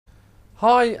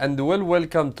Hi and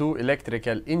welcome to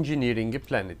Electrical Engineering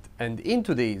Planet, and in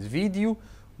today's video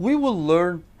we will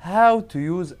learn how to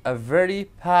use a very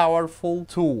powerful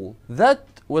tool that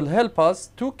will help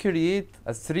us to create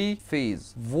a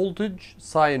three-phase voltage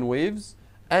sine waves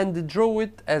and draw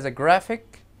it as a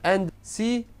graphic and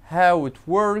see how it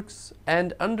works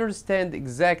and understand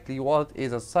exactly what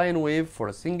is a sine wave for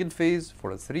a single phase, for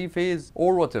a three-phase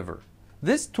or whatever.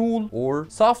 This tool or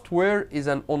software is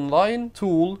an online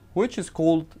tool which is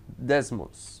called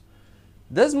DESMOS.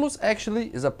 DESMOS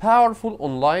actually is a powerful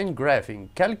online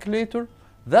graphing calculator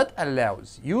that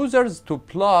allows users to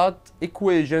plot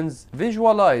equations,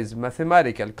 visualize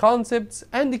mathematical concepts,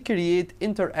 and create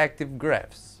interactive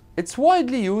graphs. It's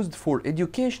widely used for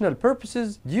educational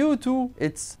purposes due to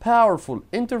its powerful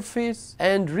interface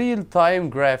and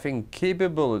real-time graphing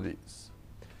capabilities.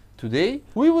 Today,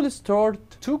 we will start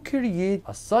to create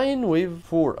a sine wave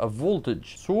for a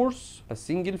voltage source, a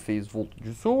single phase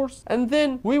voltage source, and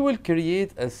then we will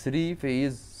create a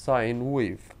three-phase sine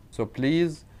wave. So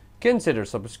please consider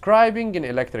subscribing in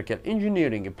Electrical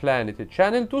Engineering Planet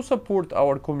channel to support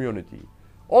our community.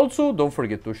 Also, don't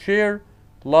forget to share,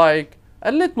 like,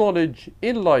 and let knowledge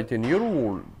enlighten your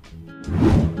world.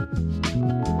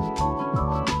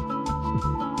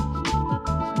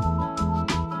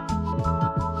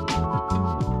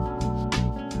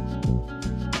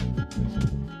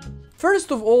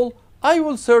 First of all, I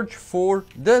will search for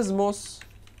DESMOS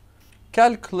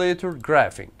calculator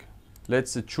graphing.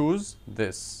 Let's choose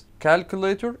this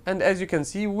calculator, and as you can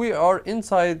see, we are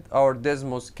inside our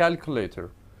DESMOS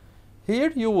calculator.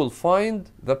 Here you will find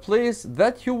the place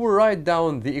that you will write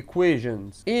down the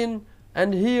equations in,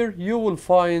 and here you will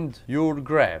find your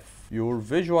graph, your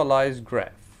visualized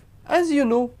graph. As you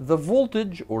know, the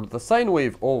voltage or the sine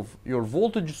wave of your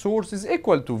voltage source is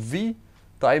equal to V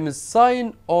times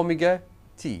sine omega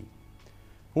t,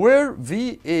 where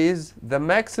V is the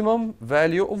maximum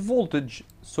value of voltage,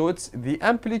 so it's the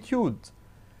amplitude,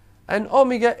 and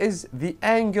omega is the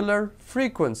angular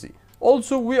frequency.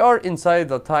 Also, we are inside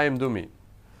the time domain.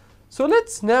 So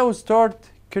let's now start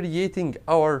creating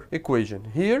our equation.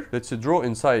 Here, let's draw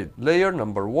inside layer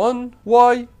number 1,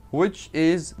 y, which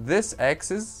is this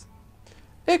axis,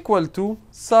 equal to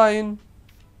sine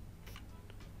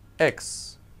x.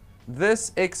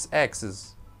 This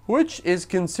x-axis, which is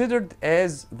considered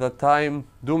as the time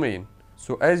domain.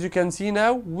 So as you can see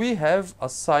now, we have a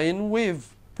sine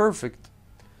wave. Perfect.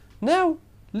 Now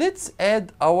let's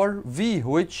add our V,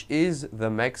 which is the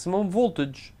maximum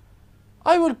voltage.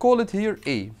 I will call it here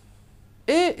A.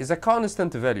 A is a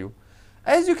constant value.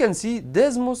 As you can see,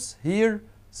 DESMOS here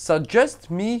suggests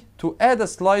me to add a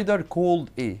slider called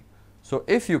A. So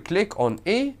if you click on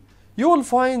A, you will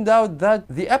find out that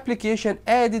the application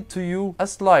added to you a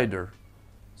slider.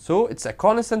 So it's a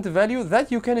constant value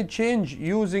that you can change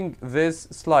using this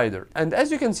slider. And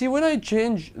as you can see, when I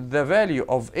change the value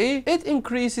of A, it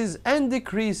increases and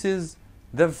decreases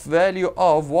the value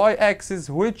of y-axis,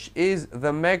 which is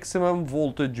the maximum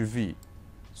voltage V.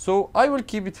 So I will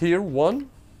keep it here 1.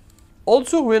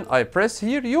 Also, when I press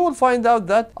here, you will find out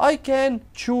that I can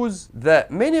choose the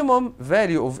minimum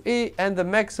value of A and the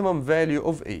maximum value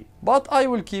of A, but I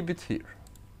will keep it here.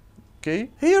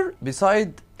 Okay, here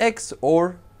beside X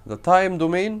or the time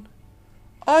domain,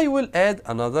 I will add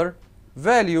another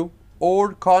value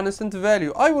or constant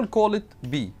value. I will call it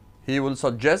B. He will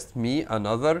suggest me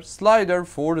another slider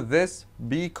for this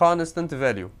B constant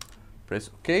value. Press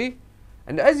OK,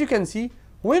 and as you can see,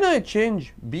 when I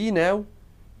change B now,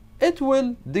 it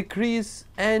will decrease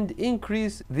and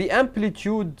increase the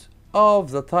amplitude of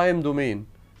the time domain.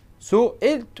 So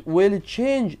it will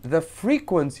change the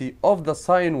frequency of the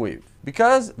sine wave,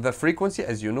 because the frequency,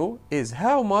 as you know, is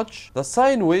how much the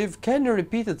sine wave can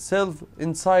repeat itself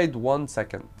inside 1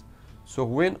 second. So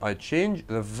when I change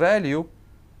the value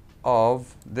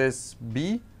of this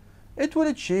B, it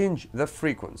will change the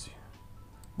frequency.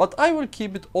 But I will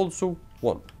keep it also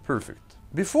 1. Perfect.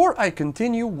 Before I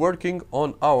continue working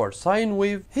on our sine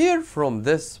wave, here from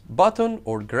this button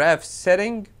or graph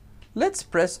setting, let's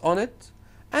press on it,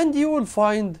 and you will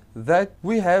find that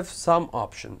we have some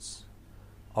options.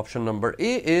 Option number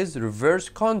A is reverse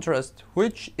contrast,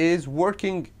 which is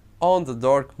working on the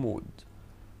dark mode,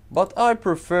 but I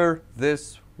prefer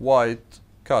this white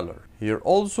color. Here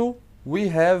also we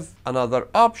have another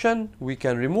option. We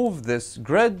can remove this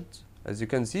grid, as you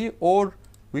can see, or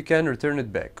we can return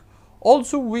it back.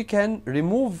 Also, we can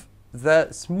remove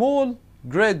the small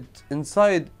grid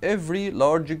inside every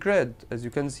large grid, as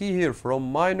you can see here,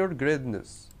 from minor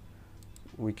gridness.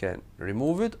 We can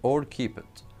remove it or keep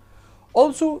it.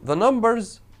 Also, the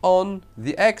numbers on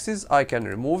the axis, I can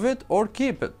remove it or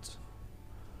keep it.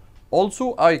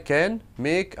 Also, I can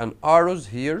make an arrows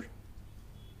here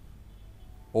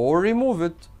or remove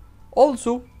it.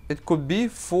 Also, it could be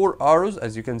 4 arrows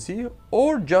as you can see,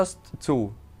 or just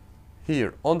 2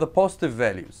 here on the positive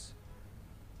values.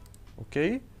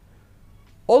 Okay.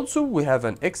 Also, we have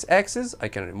an x-axis, I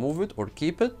can remove it or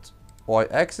keep it.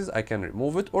 Y-axis, I can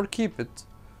remove it or keep it.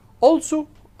 Also,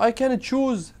 I can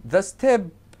choose the step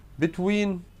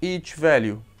between each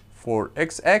value. For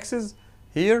x-axis,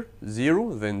 here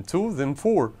 0, then 2, then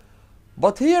 4.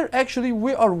 But here actually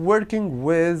we are working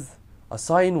with a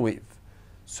sine wave.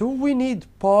 So we need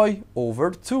pi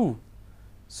over 2.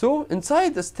 So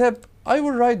inside the step, I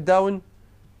will write down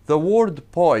the word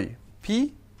pi,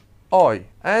 P-I,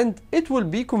 and it will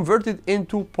be converted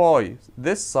into pi,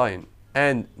 this sign,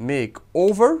 and make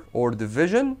over or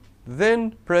division,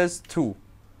 then press 2.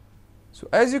 So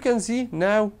as you can see,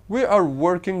 now we are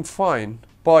working fine.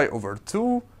 Pi over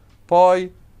 2,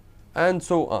 pi, and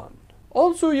so on.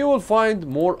 Also, you will find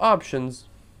more options.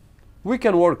 We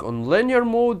can work on linear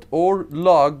mode or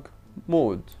log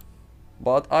mode,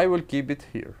 but I will keep it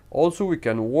here. Also, we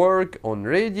can work on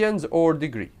radians or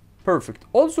degree. Perfect.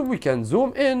 Also, we can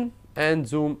zoom in and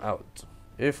zoom out.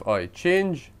 If I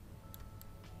change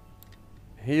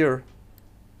here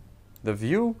the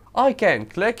view, I can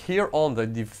click here on the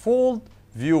default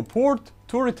viewport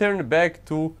to return back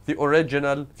to the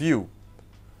original view.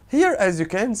 Here, as you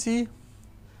can see,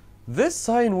 this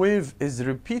sine wave is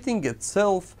repeating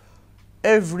itself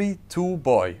every 2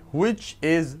 pi, which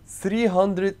is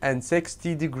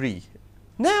 360 degrees.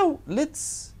 Now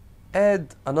let's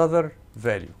add another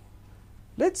value.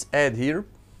 Let's add here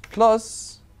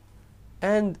plus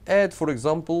and add, for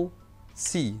example,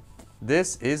 c.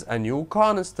 This is a new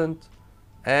constant,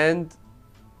 and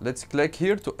let's click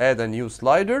here to add a new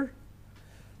slider.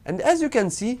 And as you can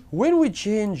see, when we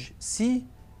change c,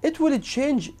 it will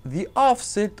change the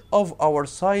offset of our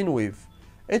sine wave.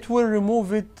 It will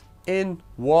remove it in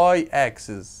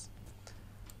y-axis.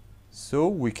 So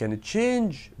we can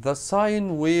change the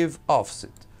sine wave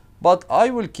offset, but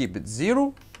I will keep it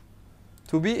 0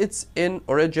 to be its in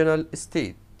original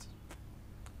state.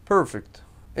 Perfect.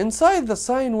 Inside the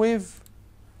sine wave,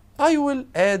 I will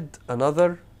add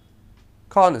another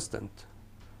constant.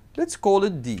 Let's call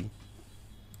it d.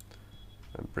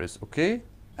 And press OK.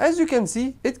 As you can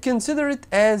see, it considers it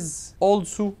as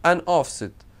also an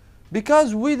offset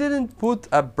because we didn't put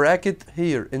a bracket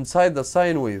here inside the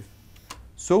sine wave.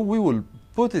 So we will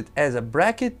put it as a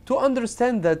bracket to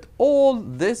understand that all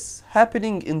this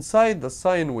happening inside the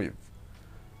sine wave.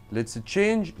 Let's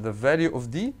change the value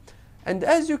of d, and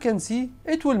as you can see,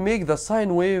 it will make the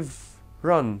sine wave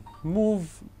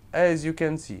move as you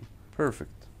can see.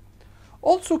 Perfect.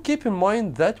 Also keep in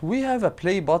mind that we have a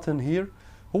play button here.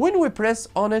 When we press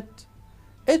on it,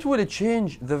 it will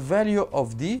change the value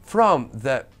of d from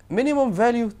the minimum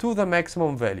value to the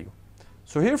maximum value.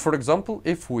 So here, for example,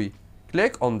 if we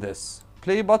click on this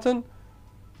play button,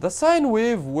 the sine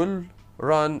wave will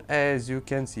run as you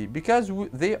can see because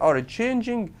they are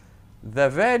changing the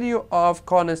value of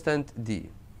constant d.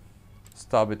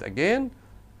 Stop it again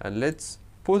and let's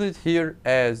put it here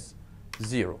as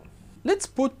 0. Let's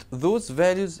put those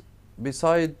values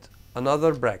beside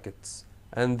another brackets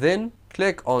and then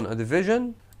click on a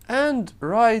division and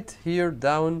write here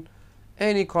down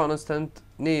any constant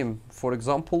name, for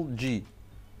example g,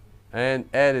 and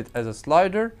add it as a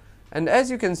slider. And as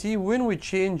you can see, when we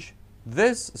change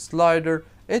this slider,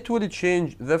 it will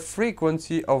change the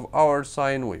frequency of our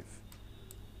sine wave,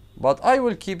 but I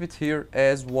will keep it here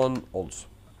as 1 also.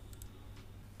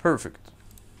 Perfect.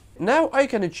 Now I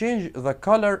can change the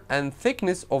color and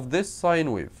thickness of this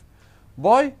sine wave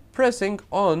by pressing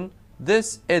on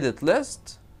this edit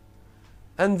list,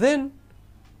 and then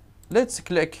let's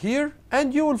click here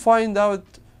and you will find out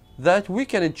that we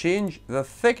can change the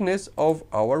thickness of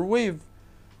our wave.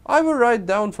 I will write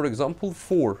down, for example,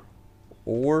 4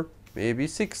 or maybe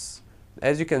 6.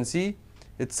 As you can see,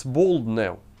 it's bold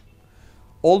now.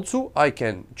 Also, I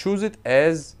can choose it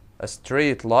as a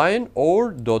straight line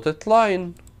or dotted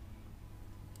line.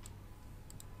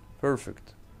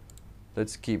 Perfect.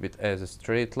 Let's keep it as a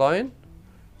straight line.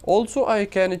 Also, I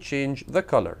can change the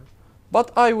color,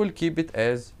 but I will keep it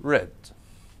as red.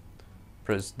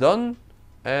 Press done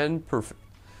and perfect.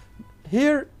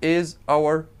 Here is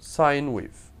our sine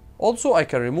wave. Also, I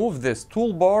can remove this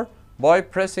toolbar by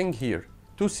pressing here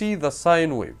to see the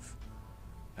sine wave,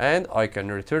 and I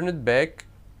can return it back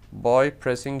by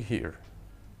pressing here.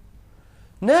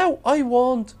 Now I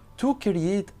want to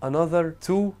create another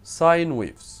 2 sine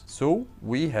waves. So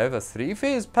we have a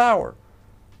 3-phase power.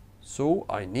 So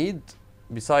I need,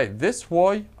 beside this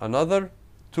y, another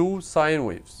 2 sine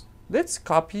waves. let's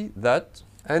copy that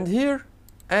and here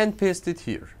and paste it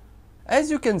here.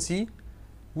 As you can see,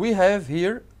 we have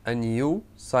here a new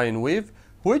sine wave,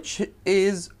 which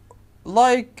is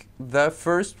like the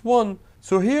first one.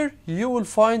 So here you will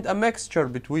find a mixture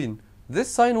between this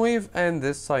sine wave and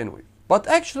this sine wave. But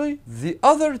actually, the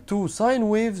other two sine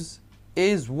waves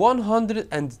is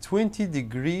 120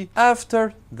 degree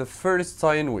after the first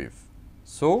sine wave.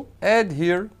 So add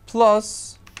here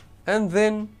plus and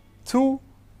then 2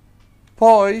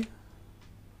 pi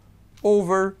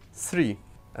over 3.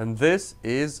 And this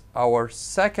is our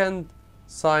second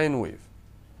sine wave.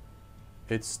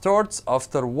 It starts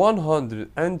after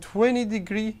 120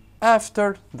 degree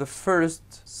after the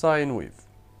first sine wave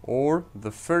or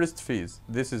the first phase.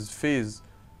 This is phase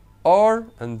R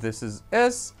and this is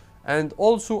S, and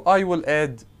also I will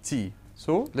add T.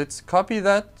 So let's copy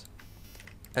that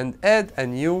and add a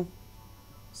new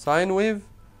sine wave,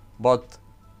 but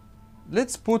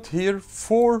let's put here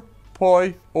 4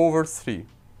 pi over 3.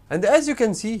 And as you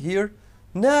can see here,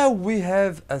 now we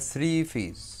have a 3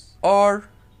 phase R,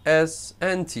 S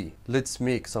and T. Let's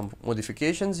make some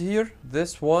modifications here.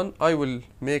 This one I will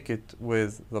make it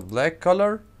with the black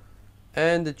color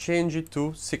and change it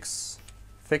to 6,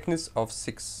 thickness of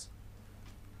 6.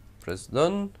 Press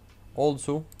done.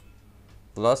 Also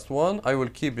the last one I will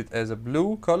keep it as a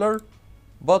blue color,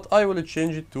 but I will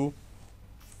change it to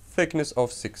thickness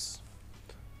of 6.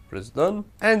 Press done.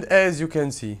 And as you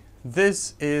can see,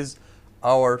 this is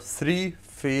our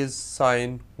 3-phase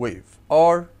sine wave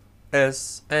R,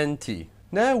 S and T.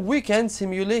 Now we can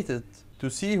simulate it to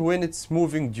see when it's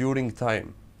moving during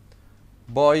time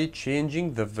by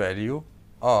changing the value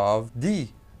of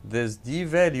D. This D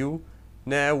value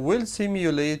now will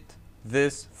simulate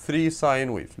this 3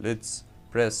 sine wave. Let's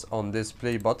press on this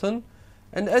play button,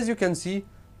 and as you can see,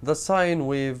 the sine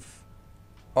wave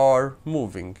are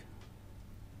moving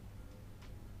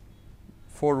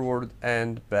forward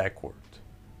and backward.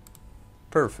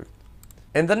 Perfect.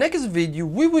 In the next video,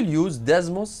 we will use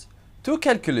DESMOS to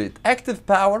calculate active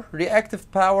power,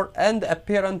 reactive power, and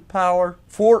apparent power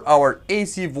for our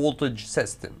AC voltage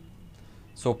system.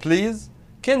 So please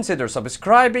consider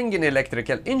subscribing in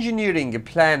Electrical Engineering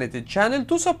Planet channel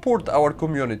to support our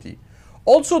community.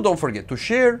 Also, don't forget to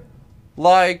share,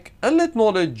 like, and let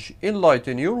knowledge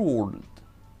enlighten your world.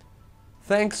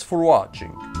 Thanks for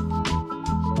watching.